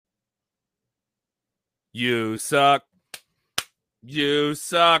You suck.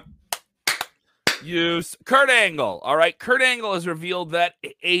 Kurt Angle. All right. Kurt Angle has revealed that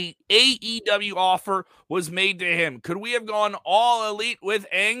a AEW offer was made to him. Could we have gone all elite with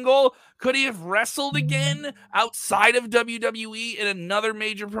Angle? Could he have wrestled again outside of WWE in another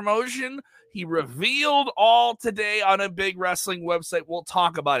major promotion? He revealed all today on a big wrestling website. We'll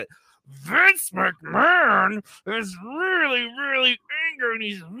talk about it. Vince McMahon is really, really angry and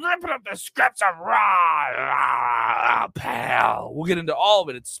he's ripping up the scripts of Raw. Pal. We'll get into all of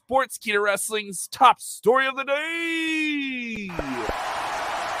it. It's Sportskeeda Wrestling's top story of the day.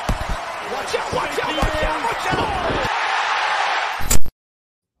 Watch out, watch out, watch out, watch out.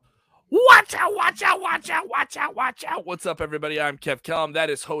 Watch out, watch out, watch out, watch out, watch out. What's up, everybody? I'm Kev Kellum. That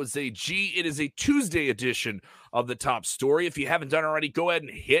is Jose G. It is a Tuesday edition of the top story. If you haven't done already, go ahead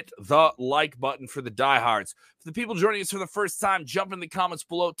and hit the like button for the diehards. For the people joining us for the first time, jump in the comments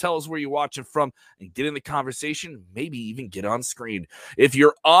below, tell us where you're watching from, and get in the conversation, maybe even get on screen. If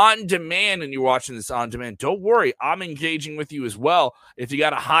you're on demand and you're watching this on demand, don't worry, I'm engaging with you as well. If you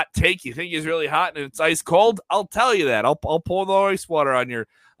got a hot take you think is really hot and it's ice cold, I'll tell you that. I'll pour the ice water on your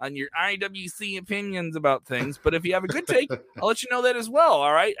IWC opinions about things. But if you have a good take, I'll let you know that as well.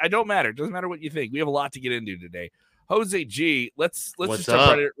 All right. I don't matter. It doesn't matter what you think. We have a lot to get into today. Jose G, let's just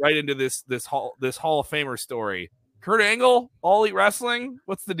jump right into this Hall of Famer story. Kurt Angle, All Elite Wrestling.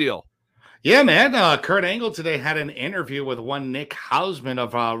 What's the deal? Yeah, man. Kurt Angle today had an interview with one Nick Hausman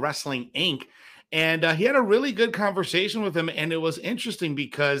of Wrestling Inc. And he had a really good conversation with him. And it was interesting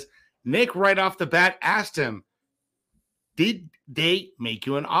because Nick right off the bat asked him, did they make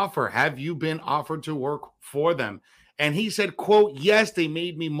you an offer? Have you been offered to work for them? And he said, quote, yes, they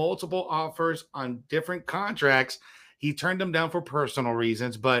made me multiple offers on different contracts. He turned them down for personal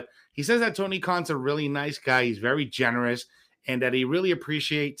reasons, but he says that Tony Khan's a really nice guy. He's very generous and that he really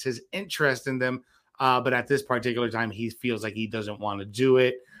appreciates his interest in them. But at this particular time, he feels like he doesn't want to do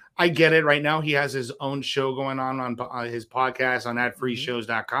it. I get it. Right now, he has his own show going on his podcast on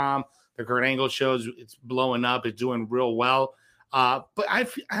adfreeshows.com. The Kurt Angle shows, it's blowing up. It's doing real well. But I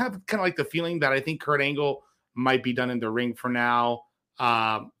have kind of like the feeling that I think Kurt Angle might be done in the ring for now.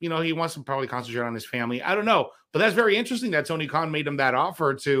 He wants to probably concentrate on his family. I don't know. But that's very interesting that Tony Khan made him that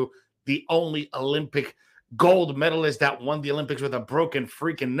offer to the only Olympic gold medalist that won the Olympics with a broken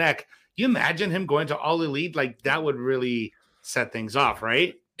freaking neck. You imagine him going to All Elite? Like, that would really set things off,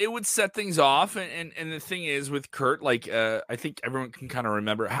 right? It would set things off. And the thing is with Kurt, like, I think everyone can kind of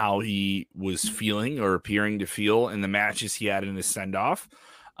remember how he was feeling or appearing to feel in the matches he had in his send-off.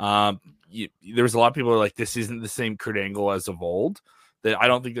 There was a lot of people who are like, this isn't the same Kurt Angle as of old. That I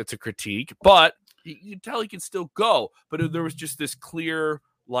don't think that's a critique, but you can tell he can still go. But there was just this clear,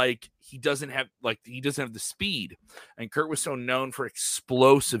 like, he doesn't have the speed. And Kurt was so known for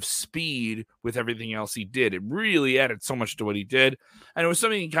explosive speed with everything else he did. It really added so much to what he did. And it was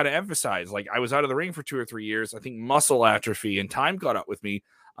something he kind of emphasized. Like, I was out of the ring for 2 or 3 years. I think muscle atrophy and time caught up with me.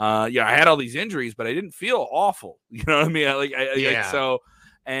 I had all these injuries, but I didn't feel awful. You know what I mean?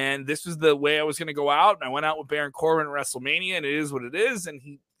 And this was the way I was going to go out. And I went out with Baron Corbin at WrestleMania, and it is what it is. And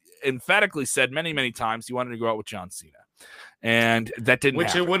he emphatically said many, many times he wanted to go out with John Cena. And that didn't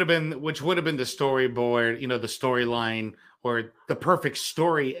happen. Which would have been the storyboard, the storyline or the perfect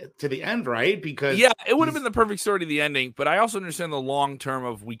story to the end, right? Because it would have been the perfect story to the ending, but I also understand the long term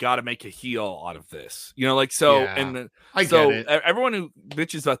of we got to make a heel out of this. I get it. Everyone who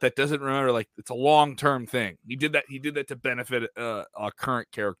bitches about that doesn't remember, like, it's a long term thing. He did that to benefit a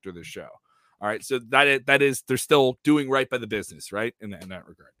current character of the show. All right, so that is they're still doing right by the business, right? In that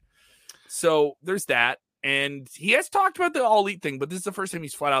regard. So there's that. And he has talked about the All Elite thing, but this is the first time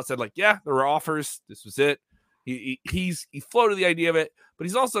he's flat out said, like, yeah, there were offers. This was it. He floated the idea of it, but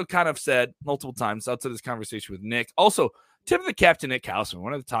he's also kind of said multiple times outside this conversation with Nick. Also, tip of the cap to Nick Hausman,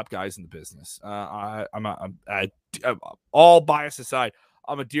 one of the top guys in the business. I'm all bias aside,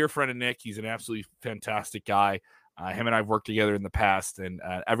 I'm a dear friend of Nick. He's an absolutely fantastic guy. Him and I've worked together in the past, and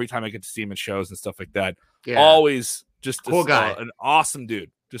every time I get to see him at shows and stuff like that, always just cool guy, an awesome dude.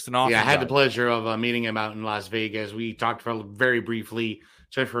 Just an awesome. Yeah, I had the pleasure of meeting him out in Las Vegas. We talked very briefly,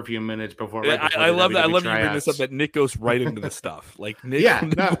 just for a few minutes before. I love that. I love you bring this up. That Nick goes right into the stuff. Like Nick,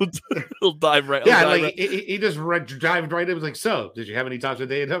 he'll dive right. Yeah, like he just dived right in. It was like, so did you have any talks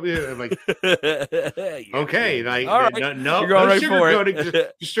with AEW? I'm like, okay, like all right. no, you're going right for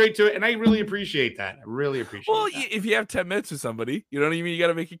it. Just straight to it, and I really appreciate that. I really appreciate. Well, that. If you have 10 minutes with somebody, you know what I mean. You got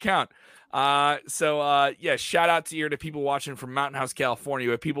to make it count. Shout out to people watching from Mountain House, California.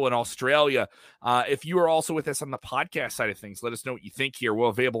 We have people in Australia. If you are also with us on the podcast side of things, let us know what you think here. We're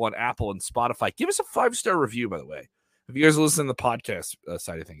available on Apple and Spotify. Give us a 5-star review, by the way. if you guys listen to the podcast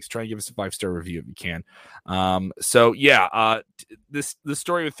side of things, try and give us a 5-star review if you can. This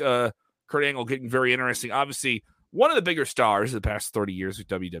story with Kurt Angle getting very interesting. Obviously, one of the bigger stars of the past 30 years with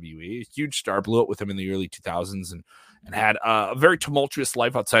WWE, a huge star, blew up with him in the early 2000s and had a very tumultuous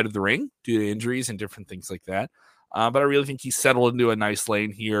life outside of the ring due to injuries and different things like that. But I really think he settled into a nice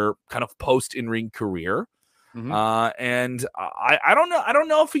lane here, kind of post in-ring career. Mm-hmm. And I don't know. I don't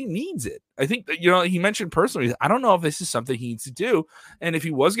know if he needs it. I think that, he mentioned personally, I don't know if this is something he needs to do. And if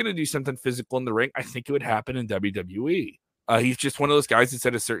he was going to do something physical in the ring, I think it would happen in WWE. He's just one of those guys that's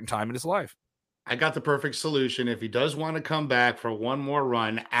at a certain time in his life. I got the perfect solution. If he does want to come back for one more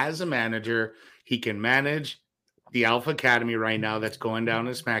run as a manager, he can manage the Alpha Academy right now that's going down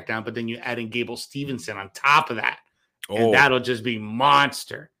in SmackDown, but then you add in Gable Stevenson on top of that. And that'll just be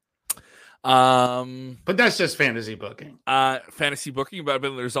monster. But that's just fantasy booking. But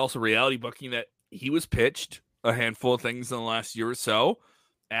there's also reality booking that he was pitched a handful of things in the last year or so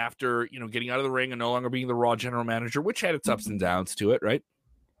after, getting out of the ring and no longer being the Raw general manager, which had its ups and downs to it, right?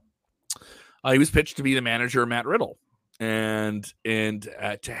 He was pitched to be the manager of Matt Riddle and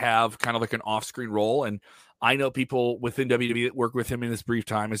to have kind of like an off-screen role. And I know people within WWE that worked with him in his brief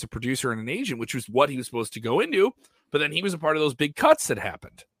time as a producer and an agent, which was what he was supposed to go into. But then he was a part of those big cuts that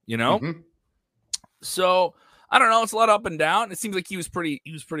happened, Mm-hmm. So I don't know. It's a lot up and down. It seems like he was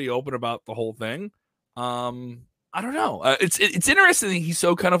pretty open about the whole thing. I don't know. It's interesting that he's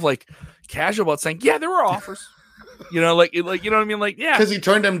so kind of like casual about saying, yeah, there were offers. You know what I mean? Like, yeah, because he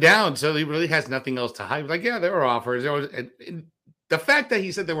turned them down, so he really has nothing else to hide. Like, yeah, there were offers. There was and the fact that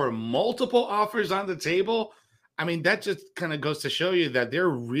he said there were multiple offers on the table. I mean, that just kind of goes to show you that they're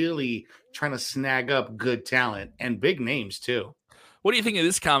really trying to snag up good talent and big names too. What do you think of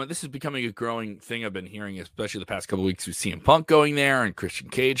this comment? This is becoming a growing thing I've been hearing, especially the past couple of weeks with CM Punk going there and Christian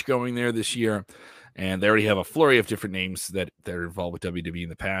Cage going there this year. And they already have a flurry of different names that are involved with WWE in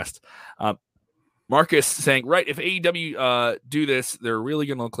the past. Marcus saying, right, if AEW do this, they're really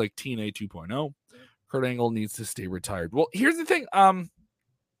going to look like TNA 2.0. Kurt Angle needs to stay retired. Well, here's the thing.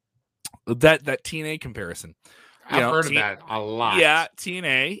 That TNA comparison. I've heard of that a lot. Yeah,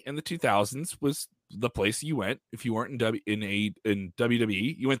 TNA in the 2000s was the place you went if you weren't in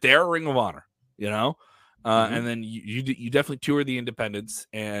WWE. You went there, Ring of Honor, and then you definitely toured the independents,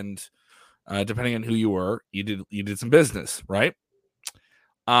 and depending on who you were, you did some business, right?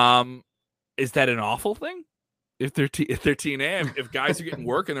 Is that an awful thing? If they're TNA, if guys are getting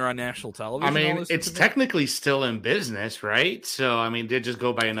work and they're on national television, I mean, it's technically still in business, right? So, I mean, they just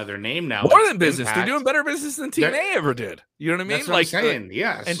go by another name now. More than business, they're doing better business than TNA ever did. You know what I mean? That's what I'm saying.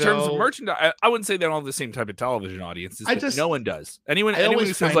 Yeah. In terms of merchandise, I wouldn't say they don't have the same type of television audiences. No one does. Anyone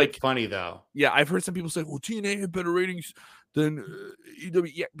who says like funny though. Yeah, I've heard some people say, "Well, TNA had better ratings than EW."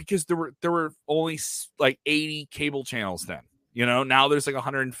 Yeah, because there were only like 80 cable channels then. Now there's like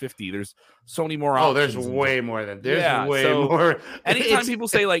 150. There's so many more options. There's way more than more. Anytime people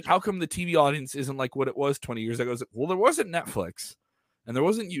say like, how come the TV audience isn't like what it was 20 years ago? Well, there wasn't Netflix and there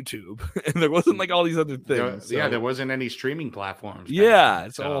wasn't YouTube and there wasn't like all these other things. There wasn't any streaming platforms. Yeah.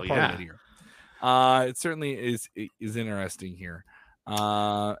 It's all part of it here. It certainly is interesting here.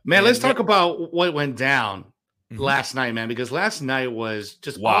 Man, let's talk about what went down last night, man, because last night was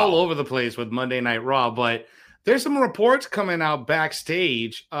just all over the place with Monday Night Raw, but there's some reports coming out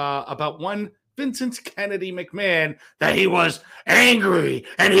backstage about one Vincent Kennedy McMahon that he was angry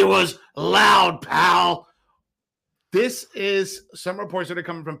and he was loud, pal. This is some reports that are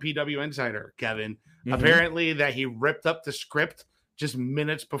coming from PW Insider, Kevin. Mm-hmm. Apparently that he ripped up the script just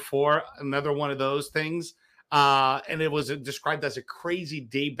minutes before another one of those things. And it was described as a crazy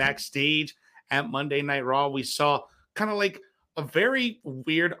day backstage at Monday Night Raw. We saw kind of like a very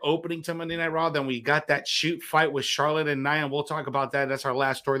weird opening to Monday Night Raw. Then we got that shoot fight with Charlotte and Nia, and we'll talk about that. That's our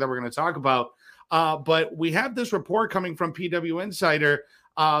last story that we're going to talk about. But we have this report coming from PW Insider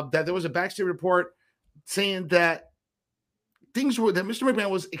that there was a backstage report saying that that Mr. McMahon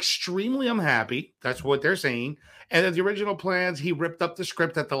was extremely unhappy. That's what they're saying. And that the original plans, he ripped up the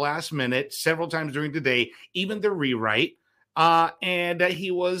script at the last minute several times during the day, even the rewrite, and that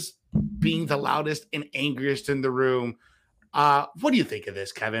he was being the loudest and angriest in the room. What do you think of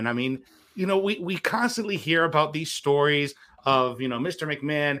this, Kevin? I mean, we constantly hear about these stories of, Mr.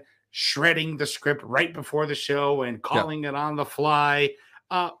 McMahon shredding the script right before the show and calling it on the fly.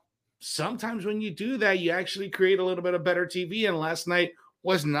 Sometimes when you do that, you actually create a little bit of better TV. And last night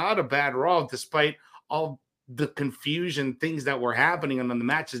was not a bad Raw, despite all the confusion, things that were happening on the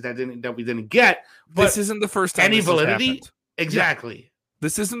matches that we didn't get. But this isn't the first time any validity. Exactly. Yeah.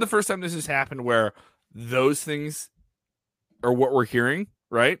 This isn't the first time this has happened where those things are what we're hearing,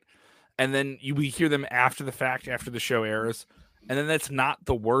 right? and then we hear them after the fact, after the show airs, and then that's not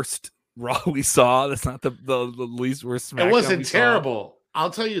the worst Raw we saw. That's not the least worst SmackDown. It wasn't terrible.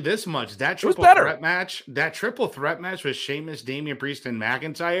 I'll tell you this much: that triple threat match with Sheamus, Damian Priest, and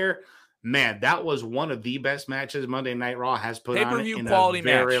McIntyre, man, that was one of the best matches Monday Night Raw has put on. Pay-per-view quality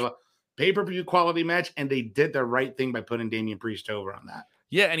match. Pay-per-view quality match, and they did the right thing by putting Damian Priest over on that.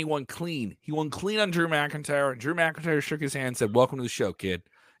 Yeah, and he won clean. He won clean on Drew McIntyre. Drew McIntyre shook his hand and said, "Welcome to the show, kid."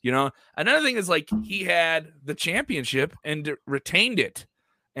 You know, another thing is, like, he had the championship and retained it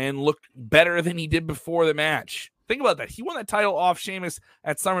and looked better than he did before the match. Think about that. He won that title off Sheamus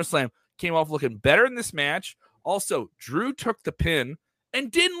at SummerSlam, came off looking better in this match. Also, Drew took the pin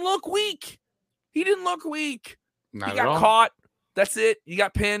and didn't look weak. He didn't look weak. He got caught. That's it. You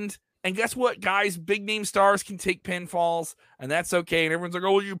got pinned. And guess what, guys? Big name stars can take pinfalls, and that's okay. And everyone's like,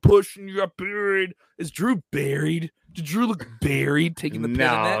 "Oh, you pushed and you got buried." Is Drew buried? Did Drew look buried taking the pin?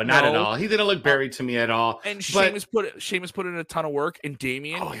 No, not at all. He didn't look buried to me at all. And Sheamus put in a ton of work, and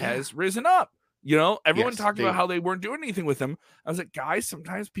Damian has risen up. You know, everyone talked about how they weren't doing anything with him. I was like, guys,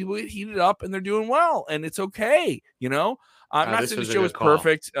 sometimes people get heated up and they're doing well, and it's okay. You know, I'm not saying the show is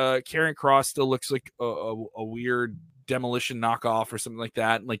perfect. Karrion Kross still looks like a weird demolition knockoff or something like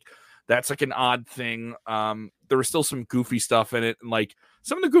that. Like, that's like an odd thing. There was still some goofy stuff in it, and like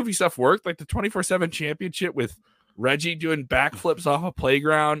some of the goofy stuff worked, like the 24/7 championship with Reggie doing backflips off a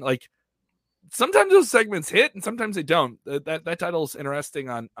playground. Like, sometimes those segments hit and sometimes they don't. That title is interesting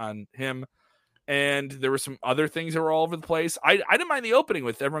on him. And there were some other things that were all over the place. I didn't mind the opening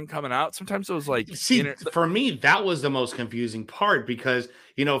with everyone coming out. Sometimes it was like, for me, that was the most confusing part because,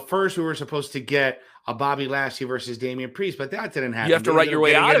 you know, first we were supposed to get a Bobby Lashley versus Damian Priest, but that didn't happen. You have to write your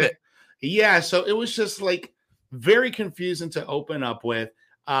way out of it. Yeah. So it was just like very confusing to open up with.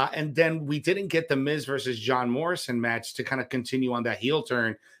 And then we didn't get the Miz versus John Morrison match to kind of continue on that heel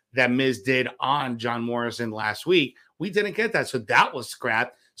turn that Miz did on John Morrison last week. We didn't get that. So that was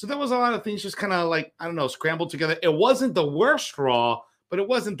scrapped. So there was a lot of things just kind of like, I don't know, scrambled together. It wasn't the worst Raw, but it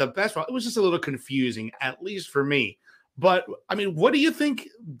wasn't the best Raw. It was just a little confusing, at least for me. But, I mean, what do you think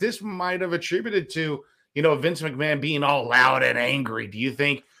this might have attributed to, you know, Vince McMahon being all loud and angry? Do you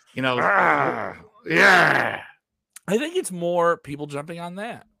think, you know, yeah. I think it's more people jumping on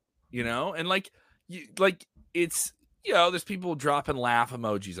that, you know, and it's, you know, there's people dropping laugh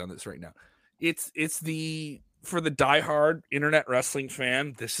emojis on this right now. It's for the diehard internet wrestling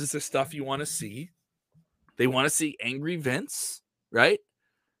fan, this is the stuff you want to see. They want to see angry Vince, right?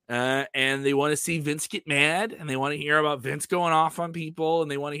 And they want to see Vince get mad, and they want to hear about Vince going off on people,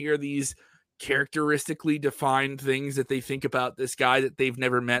 and they want to hear these characteristically defined things that they think about this guy that they've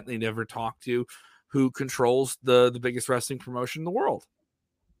never met, they never talked to, who controls the biggest wrestling promotion in the world.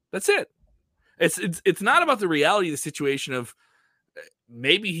 That's it. It's not about the reality of the situation of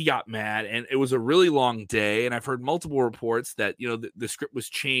maybe he got mad and it was a really long day. And I've heard multiple reports that, you know, the script was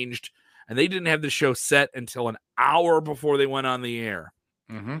changed and they didn't have the show set until an hour before they went on the air.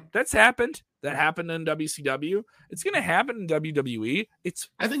 Mm-hmm. That's happened. That happened in WCW. It's going to happen in WWE.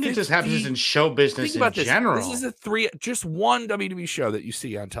 I think it just happens in show business in general. This is just one WWE show that you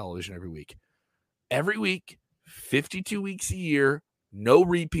see on television every week. Every week, 52 weeks a year, no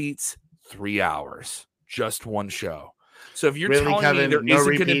repeats, 3 hours, just one show. So if you're telling me there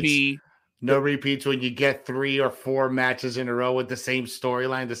isn't going to be no repeats when you get 3 or 4 matches in a row with the same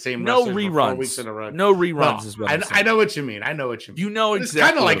storyline, the same no reruns, 4 weeks in a row. No reruns is what I'm saying. I know what you mean. I know what you mean. You know exactly. It's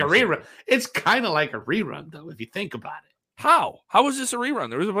kind of like a rerun. It's kind of like a rerun, though, if you think about it. How was this a rerun?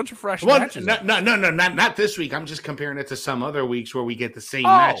 There was a bunch of fresh matches. No, not this week. I'm just comparing it to some other weeks where we get the same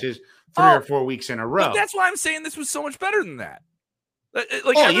matches 3 or 4 weeks in a row. But that's why I'm saying this was so much better than that.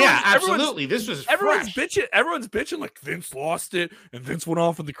 Like, absolutely. This was everyone's fresh. bitching like Vince lost it and Vince went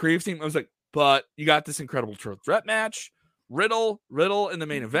off with the Creative team. I was like, but you got this incredible triple threat match. Riddle in the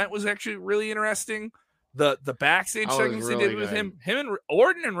main event was actually really interesting. The backstage segments they did with him and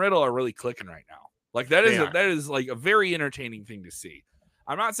Orton and Riddle are really clicking right now. Like that is like a very entertaining thing to see.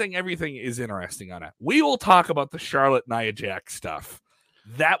 I'm not saying everything is interesting on it. We will talk about the Charlotte Nia Jax stuff.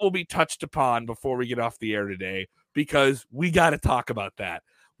 That will be touched upon before we get off the air today, because we got to talk about that.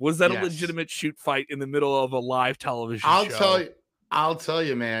 Was that a legitimate shoot fight in the middle of a live television show? I'll tell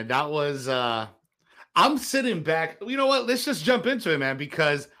you, man, that was, I'm sitting back. You know what? Let's just jump into it, man,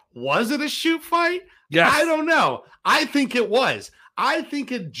 because was it a shoot fight? Yes. I don't know. I think it was. I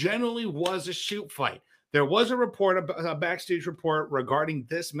think it generally was a shoot fight. There was a backstage report regarding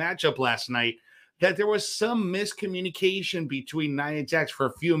this matchup last night that there was some miscommunication between Nia and Jax for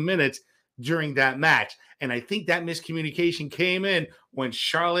a few minutes during that match. And I think that miscommunication came in when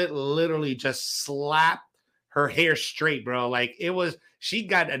Charlotte literally just slapped her hair straight, bro. Like she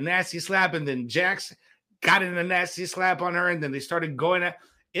got a nasty slap, and then Jax got in a nasty slap on her, and then they started going at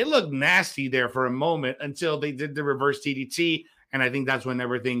it. Looked nasty there for a moment until they did the reverse DDT, and I think that's when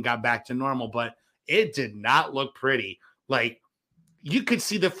everything got back to normal. But it did not look pretty. Like, you could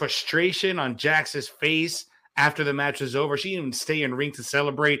see the frustration on Jax's face after the match was over. She didn't even stay in ring to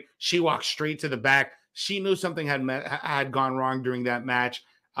celebrate. She walked straight to the back. She knew something had gone wrong during that match.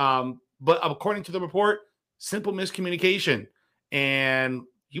 But according to the report, simple miscommunication. And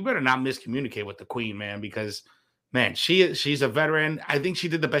you better not miscommunicate with the queen, man, because, man, she's a veteran. I think she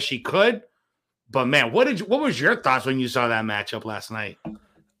did the best she could. But, man, what was your thoughts when you saw that matchup last night?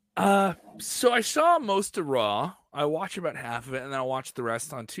 So I saw most of Raw. I watched about half of it, and then I watched the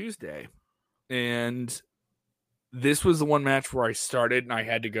rest on Tuesday. And this was the one match where I started, and I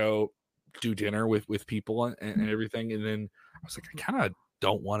had to go do dinner with people and everything. And then I was like, I kind of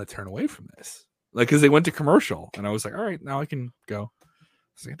don't want to turn away from this. Like, because they went to commercial, and I was like, all right, now I can go.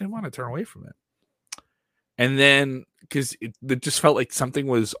 I didn't want to turn away from it. And then, because it just felt like something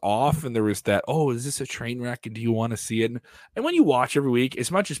was off, and there was that, oh, is this a train wreck, and do you want to see it? And when you watch every week,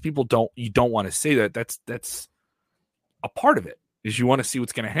 as much as people don't want to say that, that's a part of it, is you want to see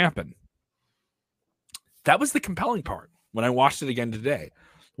what's going to happen. That was the compelling part when I watched it again today,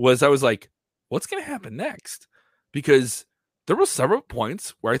 was I was like, what's going to happen next? Because there were several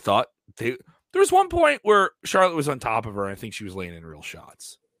points where I thought there was one point where Charlotte was on top of her, and I think she was laying in real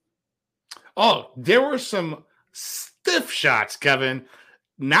shots. Oh, there were some stiff shots, Kevin,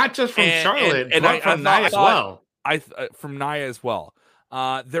 not just from Charlotte, but from Nia as well. From Nia as well.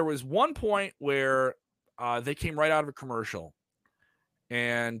 There was one point where they came right out of a commercial,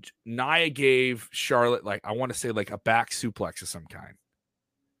 and Nia gave Charlotte, like, I want to say, like a back suplex of some kind.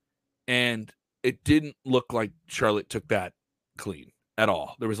 And it didn't look like Charlotte took that clean at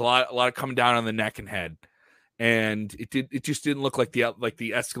all. There was a lot of coming down on the neck and head. And it just didn't look like the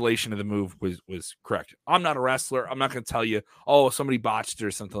escalation of the move was correct. I'm not a wrestler. I'm not going to tell you, oh, somebody botched it or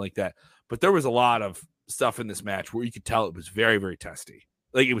something like that. But there was a lot of stuff in this match where you could tell it was very, very testy.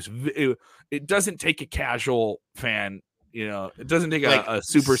 Like, it doesn't take a casual fan, it doesn't take like a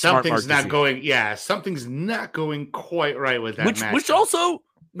super smart mark. Something's not going quite right with that match. Which also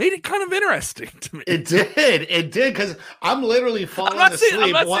made it kind of interesting to me. It did, because I'm literally falling asleep.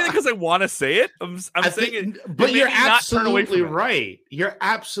 I'm not saying it because I want to say it. I'm saying it. But you're absolutely right. You're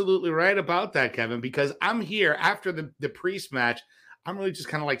absolutely right about that, Kevin, because I'm here after the Priest match. I'm really just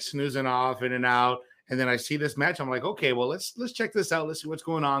kind of like snoozing off in and out. And then I see this match. I'm like, okay, well, let's check this out. Let's see what's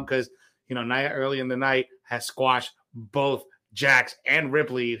going on. Because, Nia early in the night has squashed both Jax and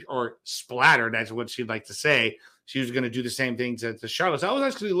Ripley, or splattered. That's what she'd like to say. She was going to do the same thing to Charlotte. So I was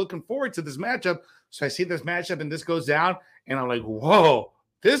actually looking forward to this matchup. So I see this matchup, and this goes down, and I'm like, whoa,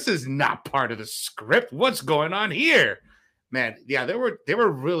 this is not part of the script. What's going on here? Man, yeah,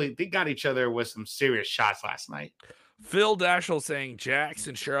 they got each other with some serious shots last night. Phil Dashel saying Jax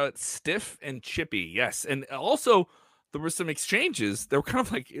and Charlotte stiff and chippy. Yes. And also, there were some exchanges. They were kind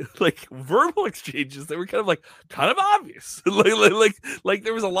of like verbal exchanges. They were kind of obvious. like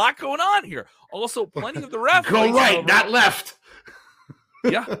there was a lot going on here. Also, plenty of the refs. Go right, not left.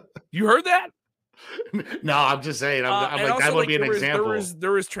 Yeah, you heard that? No, I'm just saying. I'm like, that would be an example.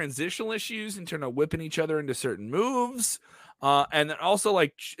 There was transitional issues in terms of whipping each other into certain moves, and then also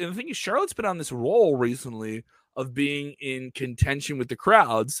and the thing is, Charlotte's been on this roll recently of being in contention with the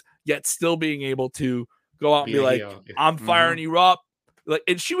crowds, yet still being able to go out and be like, I'm firing you up. Like,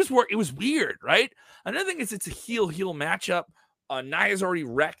 and she was it was weird, right? Another thing is, it's a heel matchup. Nia's already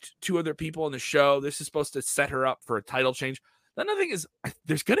wrecked 2 other people in the show. This is supposed to set her up for a title change. Another thing is,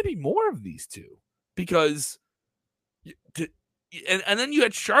 there's going to be more of these 2, because, and then you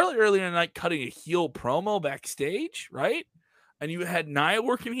had Charlotte earlier in the night cutting a heel promo backstage, right? And you had Nia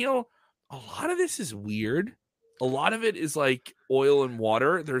working heel. A lot of this is weird. A lot of it is like oil and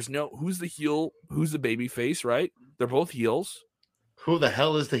water. There's no, who's the heel, who's the baby face, right? They're both heels. Who the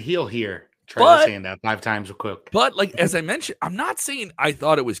hell is the heel here? Try saying that 5 times real quick. But like, as I mentioned, I'm not saying I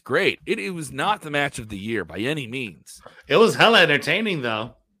thought it was great. It was not the match of the year by any means. It was hella entertaining,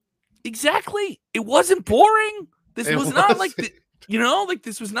 though. Exactly. It wasn't boring. This was not like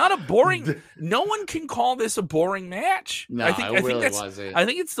this was not a boring. No one can call this a boring match. No, I think wasn't. I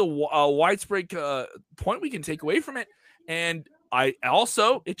think it's the widespread point we can take away from it. And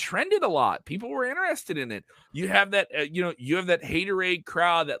it trended a lot. People were interested in it. You have that, you have that haterade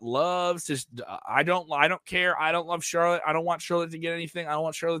crowd that loves just, I don't care. I don't love Charlotte. I don't want Charlotte to get anything. I don't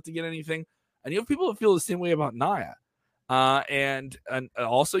want Charlotte to get anything. And you have people that feel the same way about Nia. And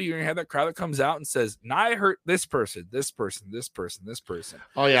also you're gonna have that crowd that comes out and says, Nia hurt this person, this person, this person, this person.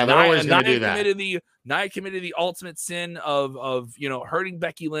 Oh yeah, they're always gonna do that. Nia committed the ultimate sin of hurting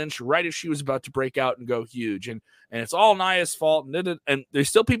Becky Lynch right as she was about to break out and go huge, and it's all Nia's fault. And there's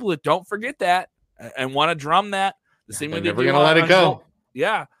still people that don't forget that and want to drum that the same way they're never gonna let it go.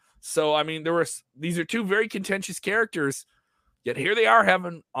 Yeah. So I mean, these are two very contentious characters, yet here they are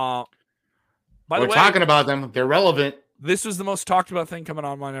having. We're talking about them. They're relevant. This was the most talked about thing coming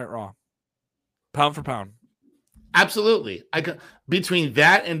on Monday Night Raw. Pound for pound. Absolutely. Between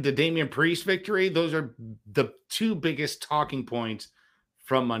that and the Damian Priest victory, those are the two biggest talking points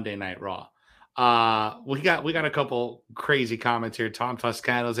from Monday Night Raw. We got a couple crazy comments here. Tom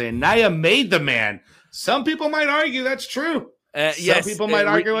Toscano saying Nia made the man. Some people might argue that's true. Some people might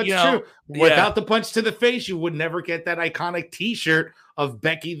argue it's true. Without the punch to the face, you would never get that iconic T-shirt of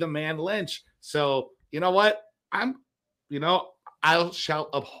Becky the Man Lynch. So you know what? I shall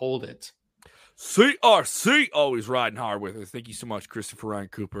uphold it. CRC always riding hard with us. Thank you so much, Christopher Ryan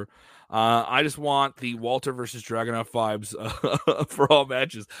Cooper. I just want the Walter versus Dragunov vibes for all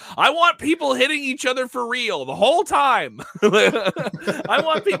matches. I want people hitting each other for real the whole time. I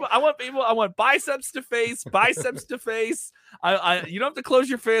want biceps to face. You don't have to close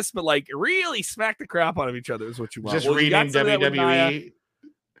your fist, but like really smack the crap out of each other is what you want. Just rename WWE.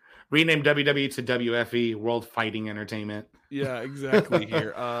 Rename WWE to WFE, World Fighting Entertainment. Yeah, exactly.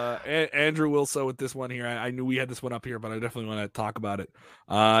 Here, Andrew Wilson with this one here. I knew we had this one up here, but I definitely want to talk about it.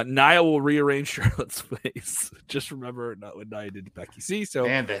 Nia will rearrange Charlotte's face. Just remember what Nia did to Becky. See, so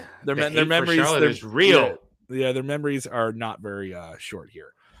their memories is real. Yeah, their memories are not very short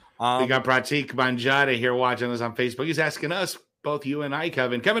here. We got Pratik Banjada here watching us on Facebook. He's asking us, both you and I,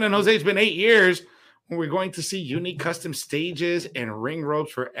 Kevin. Kevin and Jose, it's been 8 years. We're going to see unique custom stages and ring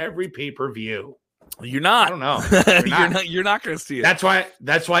ropes for every pay-per-view. You're not. I don't know. You're not going to see it.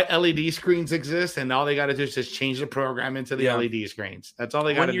 That's why LED screens exist, and all they got to do is just change the program into the LED screens. That's all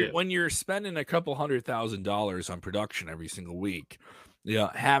they got to do. When you're spending a couple $100,000 on production every single week,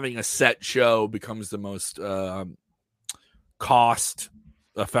 having a set show becomes the most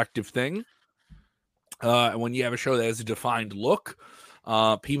cost-effective thing. When you have a show that has a defined look,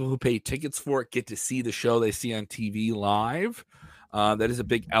 people who pay tickets for it get to see the show they see on TV live. That is a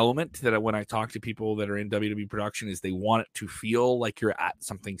big element that when I talk to people that are in WWE production is they want it to feel like you're at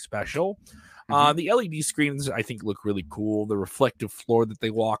something special. The LED screens, I think, look really cool. The reflective floor that they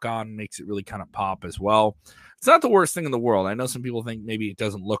walk on makes it really kind of pop as well. It's not the worst thing in the world. I know some people think maybe it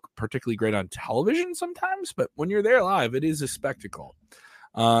doesn't look particularly great on television sometimes, but when you're there live, it is a spectacle.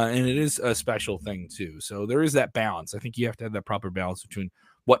 And it is a special thing too. So there is that balance. I think you have to have that proper balance between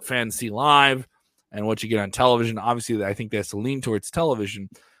what fans see live and what you get on television. Obviously, I think that's to lean towards television.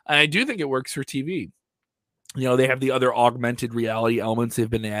 And I do think it works for TV. They have the other augmented reality elements they've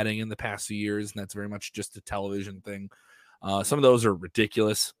been adding in the past few years, and that's very much just a television thing. Some of those are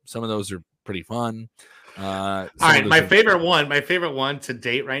ridiculous. Some of those are pretty fun. All right, my favorite one to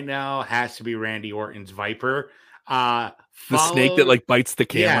date right now has to be Randy Orton's Viper. The snake that like bites the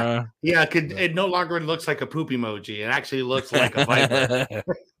camera. Yeah, it no longer looks like a poop emoji. It actually looks like a viper.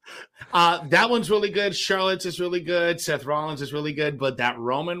 That one's really good. Charlotte's is really good. Seth Rollins is really good. But that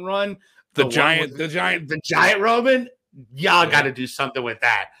Roman run, the giant Roman, y'all got to do something with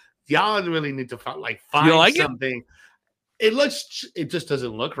that. Y'all really need to find something. It just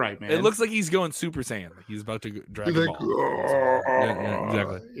doesn't look right, man. It looks like he's going Super Saiyan. He's about to Dragon Ball. Yeah,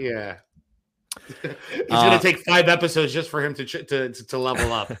 exactly. Yeah. He's going to take 5 episodes just for him to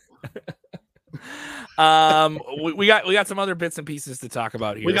level up. We got some other bits and pieces to talk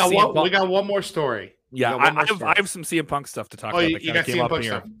about here. We got one more story. Yeah, I have some CM Punk stuff to talk about. You got CM Punk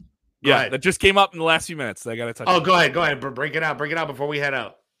stuff. Yeah, that just came up in the last few minutes. I got to touch. Oh, go ahead. Break it out before we head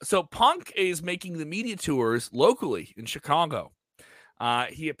out. So Punk is making the media tours locally in Chicago.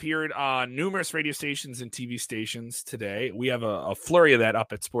 He appeared on numerous radio stations and TV stations today. We have a flurry of that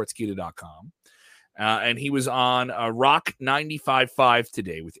up at sportskeeda.com. And he was on Rock 95.5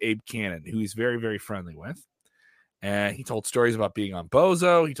 today with Abe Cannon, who he's very, very friendly with. And he told stories about being on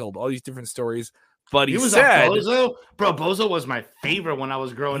Bozo. He told all these different stories. But he said, on Bozo? Bro, Bozo was my favorite when I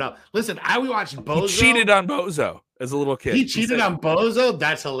was growing up. Listen, I watched Bozo. He cheated on Bozo as a little kid. He cheated on Bozo?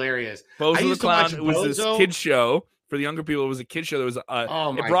 That's hilarious. Bozo the Clown. It was this kid show. For the younger people, it was a kid show. There was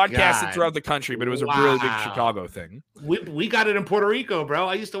it broadcasted throughout the country, but it was a really big Chicago thing. We got it in Puerto Rico, bro.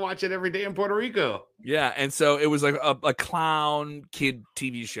 I used to watch it every day in Puerto Rico. Yeah, and so it was like a clown kid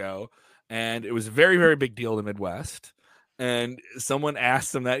TV show, and it was a very, very big deal in the Midwest. And someone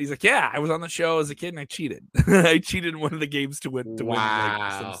asked him that. He's like, yeah, I was on the show as a kid, and I cheated. I cheated in one of the games to win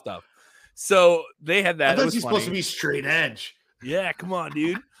like, some stuff. So they had that. I thought he's supposed to be straight edge. Yeah, come on,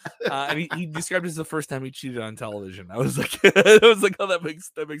 dude. And he described it as the first time he cheated on television. I was like, oh,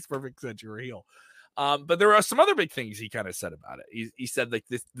 that makes perfect sense. You're a heel. But there are some other big things he kind of said about it. He said like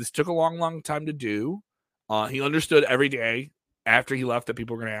this took a long time to do. He understood every day after he left that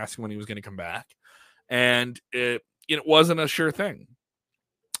people were going to ask him when he was going to come back, and it wasn't a sure thing.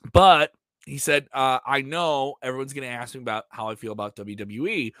 But he said, I know everyone's going to ask me about how I feel about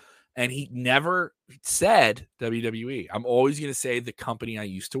WWE. And he never said WWE. I'm always going to say the company I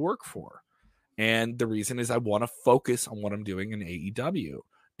used to work for. And the reason is I want to focus on what I'm doing in AEW.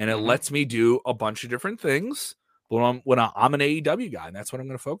 And it lets me do a bunch of different things when I'm an AEW guy. And that's what I'm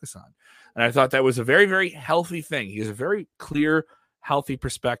going to focus on. And I thought that was a very, very healthy thing. He has a very clear, healthy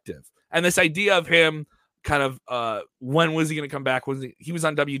perspective. And this idea of him kind of when was he going to come back? He was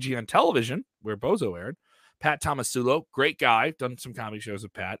on WGN television where Bozo aired. Pat Tomasulo, great guy, done some comedy shows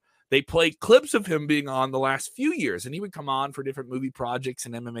with Pat. They played clips of him being on the last few years, and he would come on for different movie projects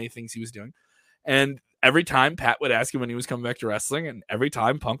and MMA things he was doing. And every time Pat would ask him when he was coming back to wrestling, and every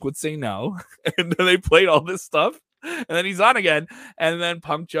time Punk would say no. And then they played all this stuff, and then he's on again. And then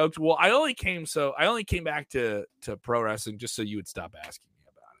Punk joked, well, I only came back to pro wrestling just so you would stop asking me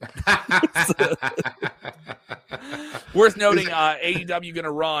about it. Worth noting, AEW going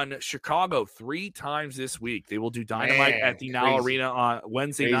to run Chicago 3 times this week. They will do Dynamite at the Now Arena on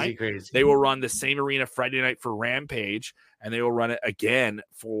Wednesday night. Crazy. They will run the same arena Friday night for Rampage, and they will run it again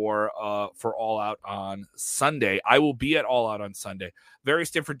for All Out on Sunday. I will be at All Out on Sunday.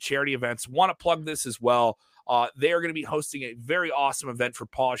 Various different charity events. Want to plug this as well. They are going to be hosting a very awesome event for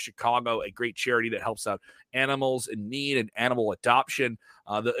Paw Chicago, a great charity that helps out animals in need and animal adoption.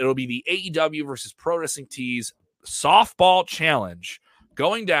 It'll be the AEW versus Pro Wrestling Tees softball challenge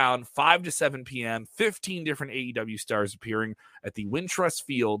going down 5 to 7 p.m. 15 different AEW stars appearing at the Wintrust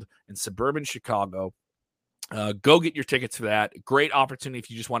Field in suburban Chicago. Go get your tickets for that. Great opportunity if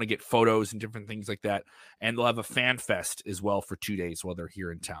you just want to get photos and different things like that. And they'll have a fan fest as well for 2 days while they're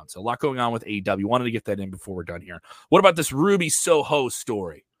here in town. So a lot going on with AEW. Wanted to get that in before we're done here. What about this Ruby Soho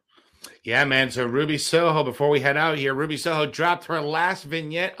story? Yeah, man. So Ruby Soho, before we head out here, Ruby Soho dropped her last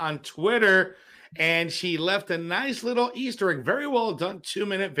vignette on Twitter, and she left a nice little Easter egg. Very well done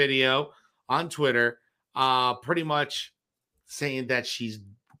 2-minute video on Twitter, pretty much saying that she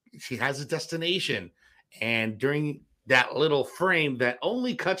has a destination. And during that little frame that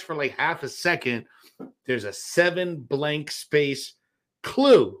only cuts for like half a second, there's a 7 blank space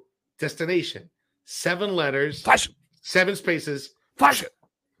clue destination. 7 letters, Flash it. 7 spaces. Flash it.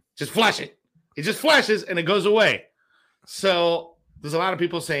 Just flash it. It just flashes and it goes away. So there's a lot of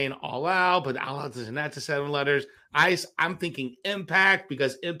people saying All Out, but All Out isn't that to 7 letters. I'm thinking Impact,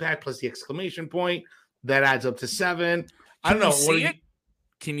 because Impact plus the exclamation point, that adds up to 7. I don't know. See it?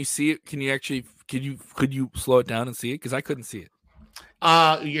 Can you see it? Can you actually? Could you slow it down and see it? Because I couldn't see it.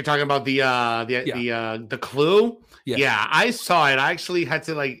 You're talking about the clue. Yeah, I saw it. I actually had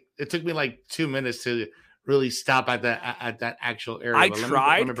to it took me like 2 minutes to really stop at that actual area. I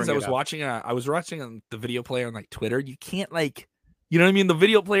tried because I was watching on the video player on like Twitter. You can't you know what I mean? The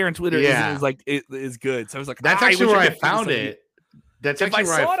video player on Twitter is good. So I was like, that's actually where I found it. That's actually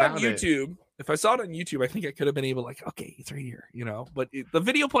where I found it. YouTube. If I saw it on YouTube, I think I could have been able okay, it's right here, But the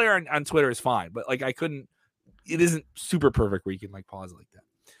video player on Twitter is fine, but I couldn't. It isn't super perfect where you can pause it like that.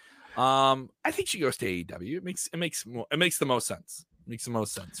 I think she goes to AEW. It makes the most sense. It makes the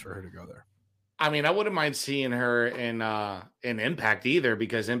most sense for her to go there. I mean, I wouldn't mind seeing her in Impact either,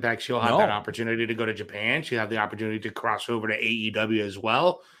 because Impact, she'll have that opportunity to go to Japan. She'll have the opportunity to cross over to AEW as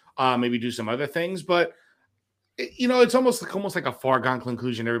well. Maybe do some other things, but it's almost like a foregone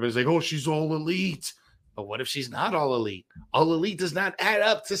conclusion. Everybody's like, oh, she's all elite. But what if she's not all elite? All elite does not add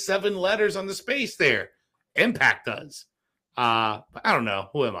up to 7 letters on the space there. Impact does. But I don't know.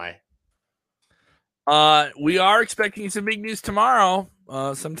 Who am I? We are expecting some big news tomorrow,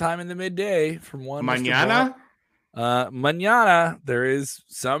 sometime in the midday from one. Mañana? Mañana, there is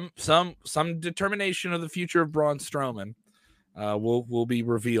some determination of the future of Braun Strowman. Will be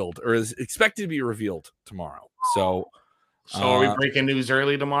revealed, or is expected to be revealed tomorrow. So are we breaking news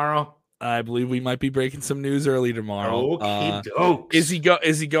early tomorrow? I believe we might be breaking some news early tomorrow. Okay, is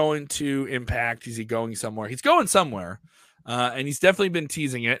he going to Impact? Is he going somewhere? He's going somewhere, and he's definitely been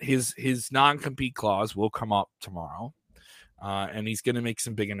teasing it. His non-compete clause will come up tomorrow, and he's going to make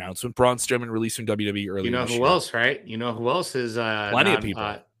some big announcement. Braun Strowman released from WWE early. You know who else, right? You know who else is plenty of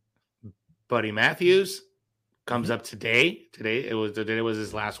people. Buddy Matthews comes up today. Today was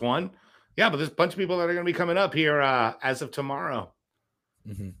his last one. Yeah, but there's a bunch of people that are going to be coming up here as of tomorrow.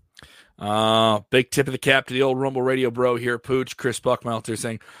 Mm-hmm. Big tip of the cap to the old Rumble Radio bro here, Pooch. Chris Buckmelter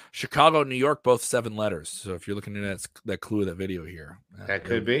saying Chicago, New York, both 7 letters. So if you're looking at that clue of that video here, that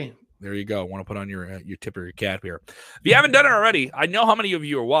could be. There you go. Want to put on your tip of your cap here. If you haven't done it already, I know how many of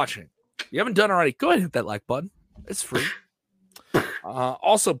you are watching. If you haven't done it already, go ahead and hit that like button. It's free.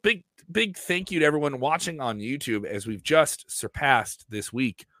 Also, big thank you to everyone watching on YouTube as we've just surpassed this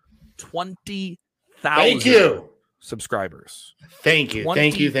week 20,000 subscribers. Thank you.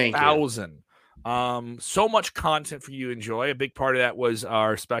 20,000. So much content for you to enjoy. A big part of that was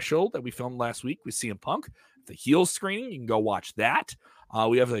our special that we filmed last week with CM Punk, the heel screening. You can go watch that.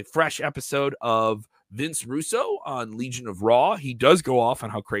 We have a fresh episode of Vince Russo on Legion of Raw. He does go off on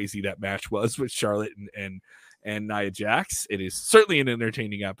how crazy that match was with Charlotte and Nia Jax. It is certainly an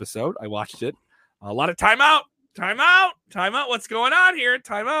entertaining episode. I watched it. A lot of timeout. What's going on here?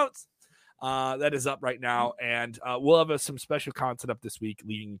 Timeouts. That is up right now, and we'll have some special content up this week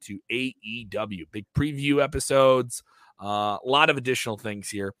leading to AEW. Big preview episodes, a lot of additional things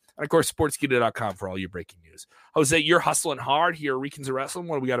here. And, of course, Sportskeeda.com for all your breaking news. Jose, you're hustling hard here. Weekends of Wrestling.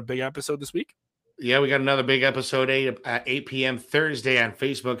 What, we got a big episode this week? Yeah, we got another big episode at 8 p.m. Thursday on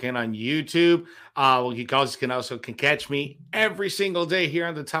Facebook and on YouTube. You guys can also catch me every single day here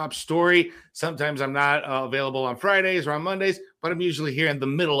on the Top Story. Sometimes I'm not available on Fridays or on Mondays, but I'm usually here in the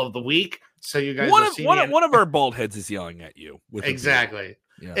middle of the week. So you guys one of our bald heads is yelling at you. Exactly.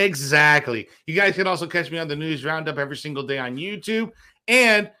 Yeah. Exactly. You guys can also catch me on the News Roundup every single day on YouTube.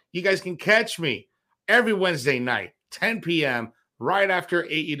 And you guys can catch me every Wednesday night, 10 p.m., right after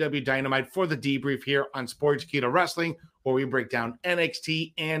AEW Dynamite for the debrief here on Sportskeeda Wrestling, where we break down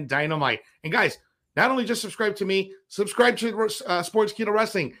NXT and Dynamite. And guys, not only just subscribe to me, subscribe to Sportskeeda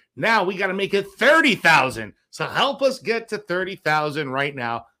Wrestling. Now we got to make it 30,000. So help us get to 30,000 right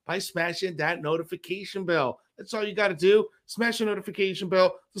now by smashing that notification bell. That's all you got to do. Smash the notification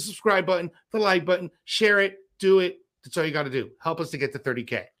bell, the subscribe button, the like button, share it, do it. That's all you got to do. Help us to get to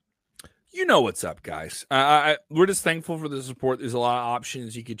 30K. You know what's up, guys. We're just thankful for the support. There's a lot of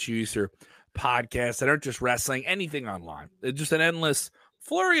options you could choose for podcasts that aren't just wrestling, anything online. It's just an endless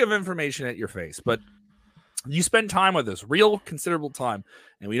flurry of information at your face. But you spend time with us, real considerable time,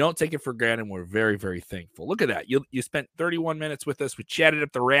 and we don't take it for granted. We're very, very thankful. Look at that. You spent 31 minutes with us. We chatted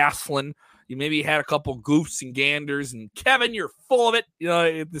up the wrestling. You maybe had a couple goofs and ganders. And Kevin, you're full of it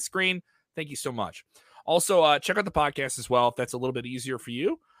at the screen. Thank you so much. Also, check out the podcast as well if that's a little bit easier for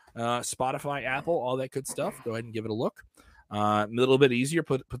you. Spotify, Apple, all that good stuff. Go ahead and give it a look. A little bit easier.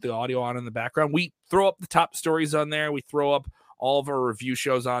 Put the audio on in the background. We throw up the top stories on there. We throw up all of our review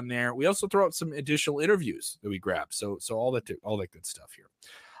shows on there. We also throw up some additional interviews that we grab. So all that good stuff here.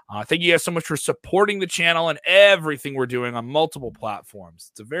 Thank you guys so much for supporting the channel and everything we're doing on multiple platforms.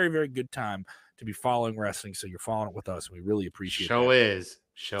 It's a very, very good time to be following wrestling. So you're following it with us. We really appreciate it. Show is.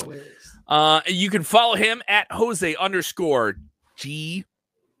 You can follow him at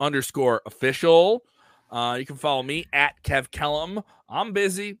Jose_G_official. You can follow me at Kev Kellum. I'm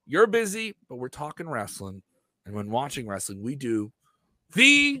busy. You're busy, but we're talking wrestling. And when watching wrestling, we do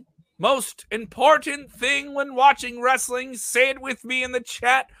the most important thing when watching wrestling. Say it with me in the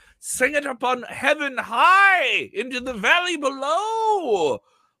chat. Sing it up on heaven high into the valley below.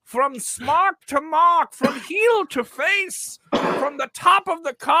 From smark to mark, from heel to face, from the top of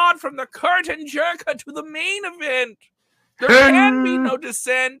the card, from the curtain jerker to the main event. There can be no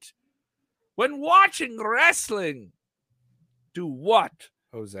dissent. When watching wrestling, do what,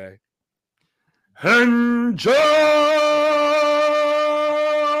 Jose? Enjoy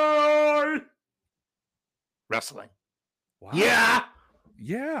wrestling. Wow. Yeah.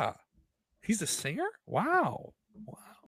 Yeah. He's a singer? Wow.